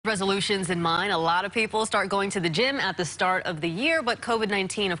resolutions in mind. A lot of people start going to the gym at the start of the year, but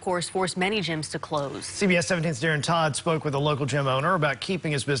COVID-19, of course, forced many gyms to close. CBS 17's Darren Todd spoke with a local gym owner about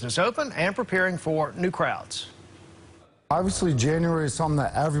keeping his business open and preparing for new crowds. Obviously, January is something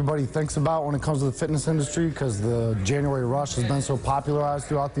that everybody thinks about when it comes to the fitness industry because the January rush has been so popularized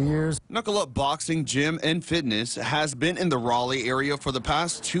throughout the years. Knuckle Up Boxing, Gym, and Fitness has been in the Raleigh area for the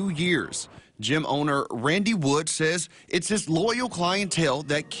past 2 years. Gym owner Randy Wood says it's his loyal clientele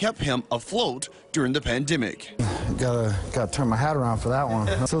that kept him afloat during the pandemic. Gotta turn my hat around for that one.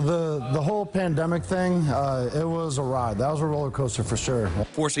 So the whole pandemic thing, it was a ride. That was a roller coaster for sure.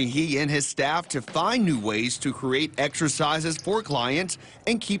 Forcing he and his staff to find new ways to create exercises for clients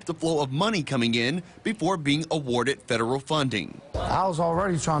and keep the flow of money coming in before being awarded federal funding. I was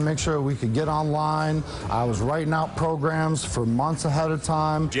already trying to make sure we could get online. I was writing out programs for months ahead of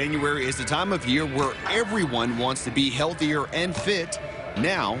time. January is the time of year where everyone wants to be healthier and fit.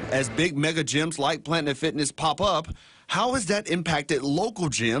 Now, as big mega gyms like Planet Fitness pop up, how has that impacted local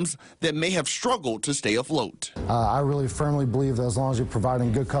gyms that may have struggled to stay afloat? I really firmly believe that as long as you're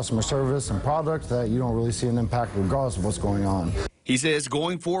providing good customer service and product, that you don't really see an impact regardless of what's going on. He says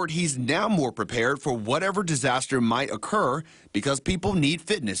going forward, he's now more prepared for whatever disaster might occur because people need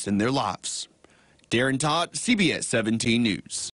fitness in their lives. Darren Todd, CBS 17 News.